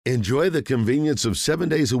Enjoy the convenience of 7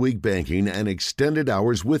 days a week banking and extended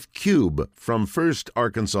hours with Cube from First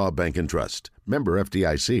Arkansas Bank and Trust. Member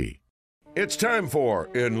FDIC. It's time for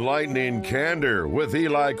Enlightening Candor with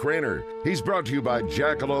Eli Cranor. He's brought to you by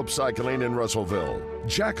Jackalope Cycling in Russellville.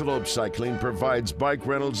 Jackalope Cycling provides bike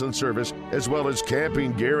rentals and service, as well as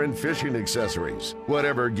camping gear and fishing accessories.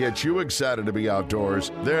 Whatever gets you excited to be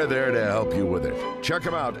outdoors, they're there to help you with it. Check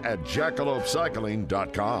them out at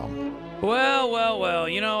jackalopecycling.com. Well.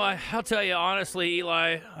 You know, I'll tell you honestly,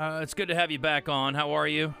 Eli, it's good to have you back on. How are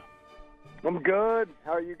you? I'm good.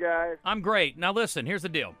 How are you guys? I'm great. Now, listen, here's the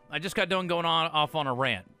deal. I just got done going off on a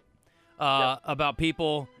rant about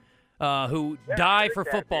people who die for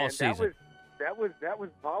football season. That was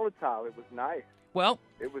volatile. It was nice. Well,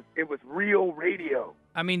 it was real radio.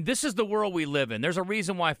 I mean, this is the world we live in. There's a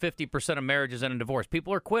reason why 50% of marriages end in divorce.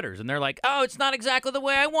 People are quitters, and they're like, oh, it's not exactly the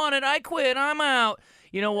way I want it. I quit. I'm out.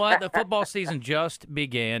 You know what? The football season just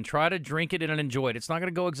began. Try to drink it in and enjoy it. It's not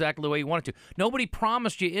going to go exactly the way you want it to. Nobody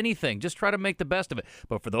promised you anything. Just try to make the best of it.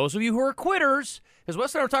 But for those of you who are quitters, because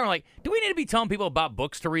Wes and I were talking like, do we need to be telling people about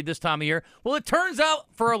books to read this time of year? Well, it turns out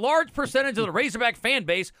for a large percentage of the Razorback fan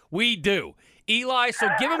base, we do. Eli, so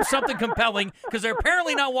give them something compelling because they're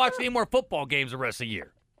apparently not watching any more football games the rest of the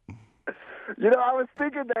year. You know, I was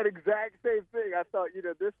thinking that exact same thing. I thought,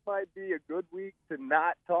 this might be a good week to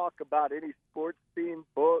not talk about any sports-themed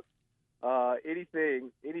books,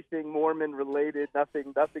 anything Mormon-related,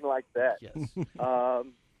 nothing like that. Yes.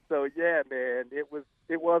 So, yeah, man, it was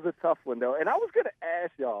a tough one, though. And I was going to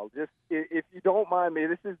ask y'all, just if you don't mind me,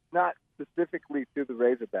 this is not specifically to the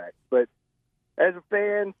Razorbacks, but as a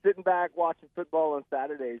fan sitting back watching football on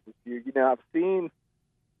Saturdays this year, I've seen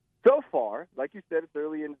so far, like you said, it's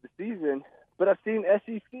early into the season, but I've seen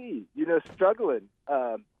SEC, struggling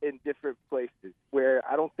in different places where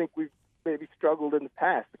I don't think we've maybe struggled in the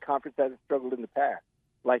past. The conference hasn't struggled in the past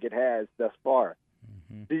like it has thus far.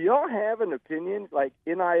 Mm-hmm. Do y'all have an opinion, like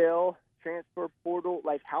NIL, transfer portal,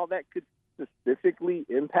 like how that could specifically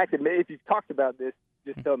impact it? Maybe if you've talked about this,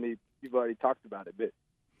 just tell me you've already talked about it, but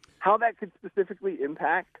how that could specifically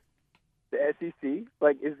impact the SEC?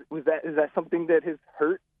 Like, is that something that has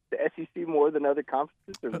hurt the SEC more than other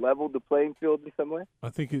conferences or leveled the playing field in some way? I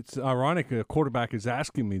think it's ironic a quarterback is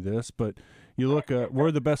asking me this, but you look at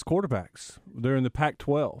we're the best quarterbacks. They're in the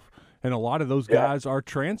Pac-12, and a lot of those guys are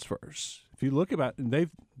transfers. If you look at it,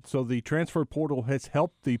 so the transfer portal has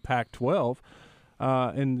helped the Pac-12.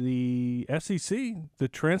 In the SEC, the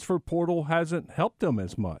transfer portal hasn't helped them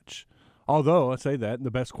as much. Although, I say that,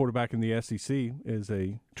 the best quarterback in the SEC is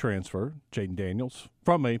a transfer, Jaden Daniels,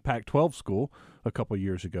 from a Pac-12 school a couple of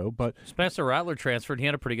years ago. But Spencer Rattler transferred. He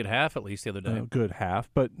had a pretty good half, at least, the other day. A good half.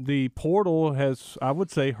 But the portal has, I would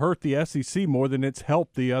say, hurt the SEC more than it's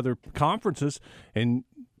helped the other conferences. And,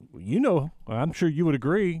 I'm sure you would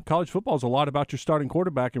agree, college football is a lot about your starting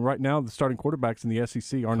quarterback. And right now, the starting quarterbacks in the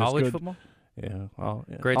SEC aren't as good. College football? Yeah,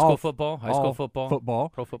 grade school football, high school football,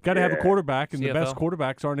 pro football. Got to have a quarterback, and CFL. The best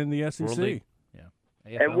quarterbacks aren't in the SEC. Yeah.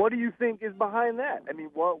 And what do you think is behind that? I mean,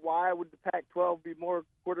 why would the Pac-12 be more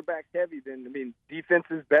quarterback heavy than? I mean, defense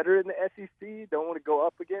is better in the SEC. Don't want to go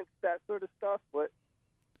up against that sort of stuff. But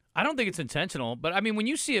I don't think it's intentional. But I mean, when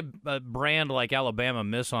you see a brand like Alabama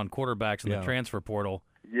miss on quarterbacks in the transfer portal,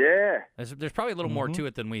 there's probably a little more to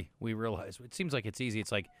it than we realize. It seems like it's easy.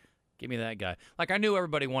 It's like, give me that guy. Like, I knew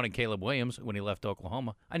everybody wanted Caleb Williams when he left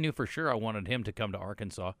Oklahoma. I knew for sure I wanted him to come to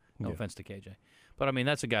Arkansas. No offense to KJ. But, I mean,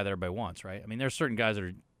 that's a guy that everybody wants, right? I mean, there's certain guys that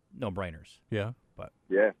are no-brainers. Yeah. But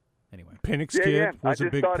anyway. Penix kid was a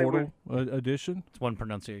big portal addition. It's one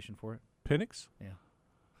pronunciation for it. Penix? Yeah.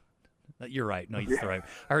 You're right. No, you're right.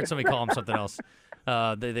 I heard somebody call him something else.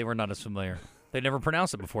 They were not as familiar. They never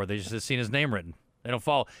pronounced it before. They just had seen his name written. They don't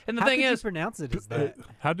follow. And the thing is, how did you pronounce it? Is that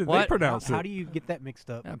how did they pronounce it? How do you get that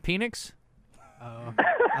mixed up? Penix.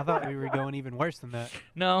 I thought we were going even worse than that.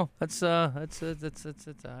 No, that's I don't.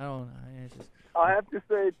 I have to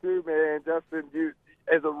say too, man, Justin, you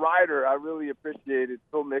as a writer, I really appreciated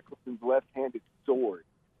Phil Mickelson's left-handed sword.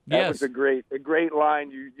 That was a great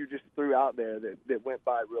line you just threw out there that went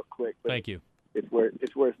by real quick. But thank you. It's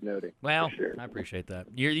worth noting. Well, sure. I appreciate that.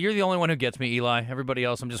 You're the only one who gets me, Eli. Everybody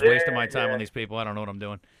else, I'm just wasting my time on these people. I don't know what I'm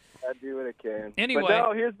doing. I do what I can. Anyway, but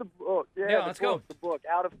no, here's the book. Let's go. The book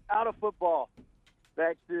out of football.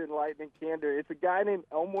 Back to Enlightening Candor. It's a guy named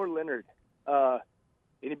Elmore Leonard.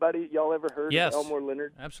 Anybody y'all ever heard of Elmore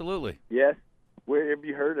Leonard? Absolutely. Yes. Where have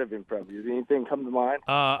you heard of him from? Does anything come to mind?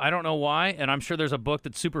 I don't know why, and I'm sure there's a book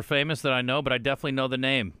that's super famous that I know, but I definitely know the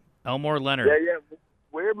name. Elmore Leonard. Yeah.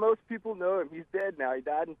 Where most people know him, he's dead now. He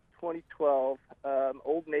died in 2012.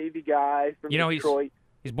 Old Navy guy from Detroit.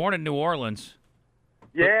 He's born in New Orleans.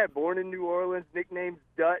 Yeah, born in New Orleans, nicknamed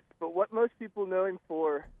Dutch. But what most people know him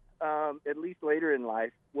for, at least later in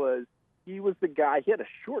life, was he was the guy. He had a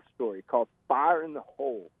short story called Fire in the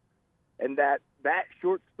Hole. And that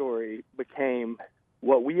short story became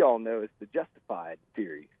what we all know as the Justified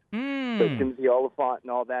series. So Timothy Oliphant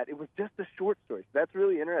and all that. It was just a short story. So that's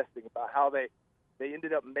really interesting about how they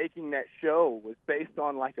ended up making that show was based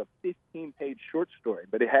on like a 15-page short story.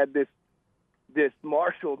 But it had this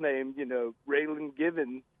marshal named, Raylan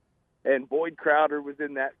Givens, and Boyd Crowder was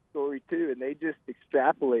in that story too. And they just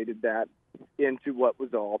extrapolated that into what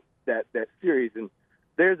was all that series. And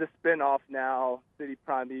there's a spinoff now, City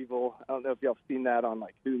Primeval. I don't know if y'all have seen that on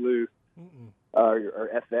like Hulu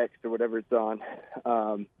or FX or whatever it's on.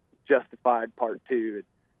 Justified Part 2.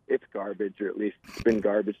 It's garbage, or at least it's been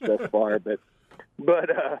garbage thus far. But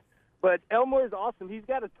Elmore is awesome. He's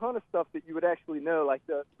got a ton of stuff that you would actually know, like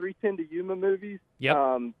the 310 to Yuma movies. Yep.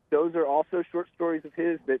 Those are also short stories of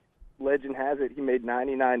his that legend has it he made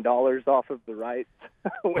 $99 off of the rights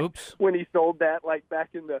when he sold that, like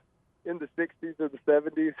back in the 60s or the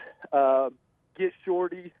 70s. Get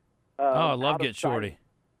Shorty. I love Get Shorty.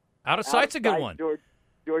 Out of Sight's a good one.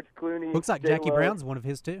 George Clooney. Looks like Jackie Brown's one of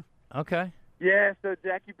his too. Okay. Yeah, so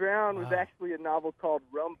Jackie Brown was actually a novel called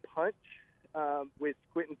Rum Punch, which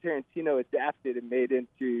Quentin Tarantino adapted and made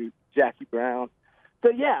into Jackie Brown.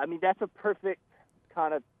 So yeah, I mean that's a perfect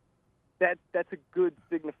kind of that's a good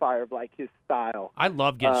signifier of like his style. I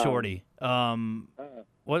love Get Shorty.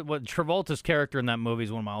 What Travolta's character in that movie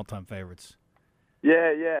is one of my all-time favorites.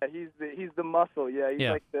 Yeah, he's the muscle. Yeah, he's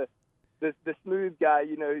like the smooth guy.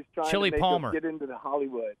 Who's trying Chili to make Palmer. him get into the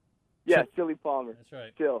Hollywood. Yeah, Chili Palmer. That's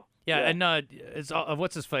right. Chill. Yeah, and it's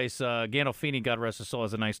what's his face? Gandolfini, God rest his soul,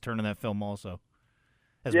 has a nice turn in that film also.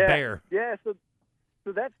 As Bear. Yeah, so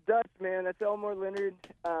that's Dutch, man. That's Elmore Leonard,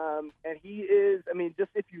 and he is. I mean,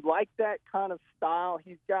 just if you like that kind of style,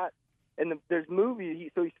 he's got. And there's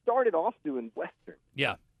movies. So he started off doing westerns.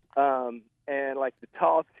 Yeah. And like the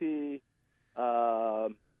Talkie,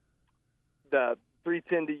 the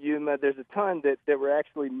 310 to Yuma. There's a ton that were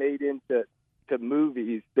actually made into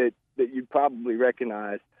movies that you probably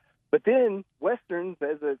recognize. But then westerns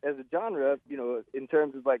as a genre, in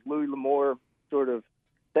terms of like Louis L'Amour, sort of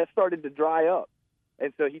that started to dry up,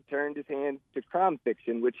 and so he turned his hand to crime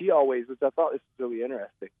fiction, which he always, which I thought was really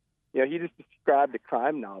interesting. He just described a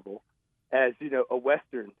crime novel as a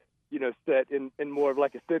western, set in more of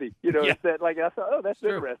like a city, set like I thought, that's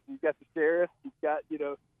interesting. You've got the sheriff, you've got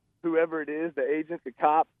whoever it is, the agent, the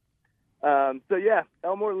cop. So yeah,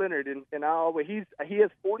 Elmore Leonard, and he has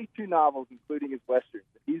 42 novels, including his westerns.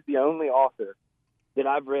 He's the only author that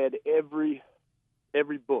I've read every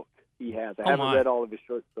book he has. I haven't read all of his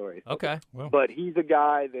short stories. Okay, but he's a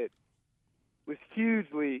guy that was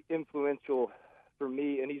hugely influential for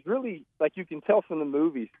me, and he's really, like you can tell from the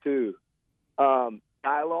movies too,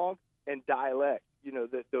 dialogue and dialect.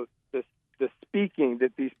 The speaking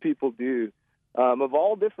that these people do. Of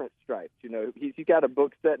all different stripes, he's got a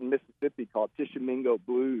book set in Mississippi called Tishomingo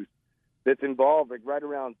Blues that's involved like right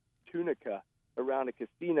around Tunica, around a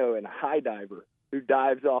casino, and a high diver who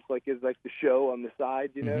dives off is like the show on the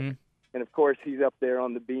side, Mm-hmm. And of course he's up there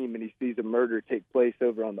on the beam and he sees a murder take place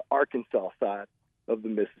over on the Arkansas side of the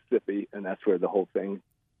Mississippi, and that's where the whole thing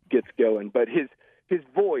gets going. But his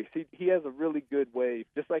voice, he has a really good way,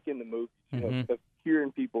 just like in the movies, of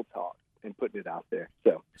hearing people talk and putting it out there.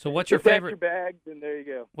 So what's your favorite? If that's your bag, then there you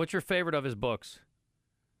go. What's your favorite of his books?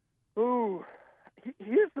 Ooh,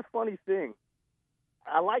 here's the funny thing.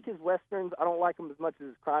 I like his westerns. I don't like them as much as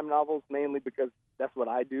his crime novels, mainly because that's what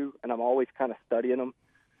I do, and I'm always kind of studying them.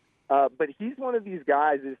 But he's one of these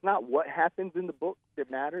guys. It's not what happens in the book that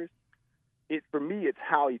matters. For me, it's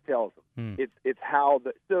how he tells them. It's how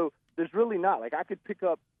so there's really not I could pick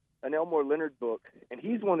up an Elmore Leonard book, and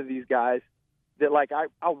he's one of these guys that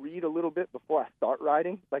I'll read a little bit before I start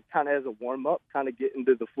writing, kind of as a warm-up, kind of get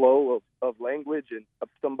into the flow of language and of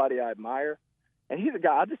somebody I admire. And he's a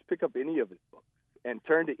guy, I'll just pick up any of his books and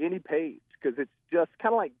turn to any page because it's just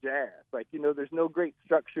kind of like jazz. There's no great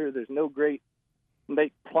structure. There's no great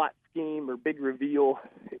plot scheme or big reveal.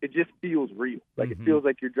 It just feels real. It feels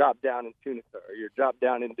like you're dropped down in Tunica or you're dropped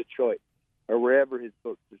down in Detroit or wherever his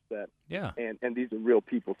books are set. Yeah. And these are real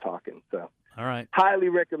people talking. So all right. Highly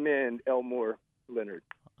recommend Elmore Leonard.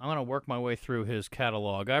 I'm going to work my way through his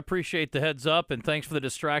catalog. I appreciate the heads up, and thanks for the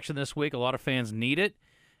distraction this week. A lot of fans need it.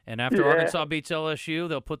 And after Arkansas beats LSU,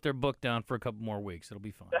 they'll put their book down for a couple more weeks. It'll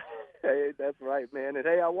be fun. Hey, that's right, man. And,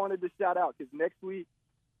 hey, I wanted to shout out because next week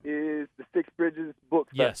is the Six Bridges Book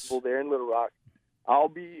Festival there in Little Rock. I'll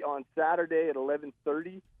be on Saturday at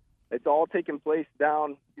 11:30. It's all taking place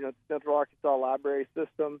down, the Central Arkansas Library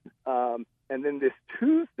System. And And then this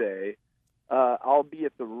Tuesday, I'll be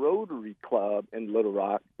at the Rotary Club in Little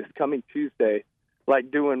Rock this coming Tuesday,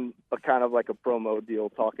 like doing a kind of like a promo deal,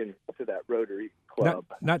 talking to that Rotary Club.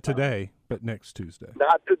 Not today, but next Tuesday.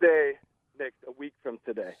 Not today, a week from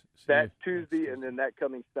today. See That you Tuesday, next and then that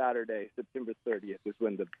coming Saturday, September 30th, is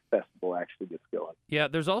when the festival actually gets going. Yeah,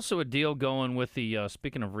 there's also a deal going with the,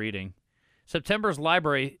 speaking of reading, September's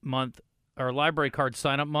library month, or library card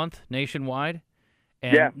sign-up month nationwide.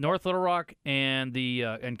 And Yeah. North Little Rock and the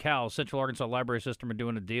and Cal, Central Arkansas Library System, are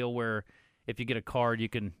doing a deal where if you get a card, you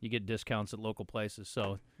get discounts at local places.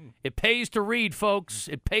 So it pays to read, folks.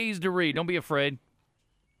 It pays to read. Don't be afraid.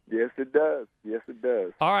 Yes, it does. Yes, it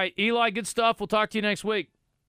does. All right, Eli, good stuff. We'll talk to you next week.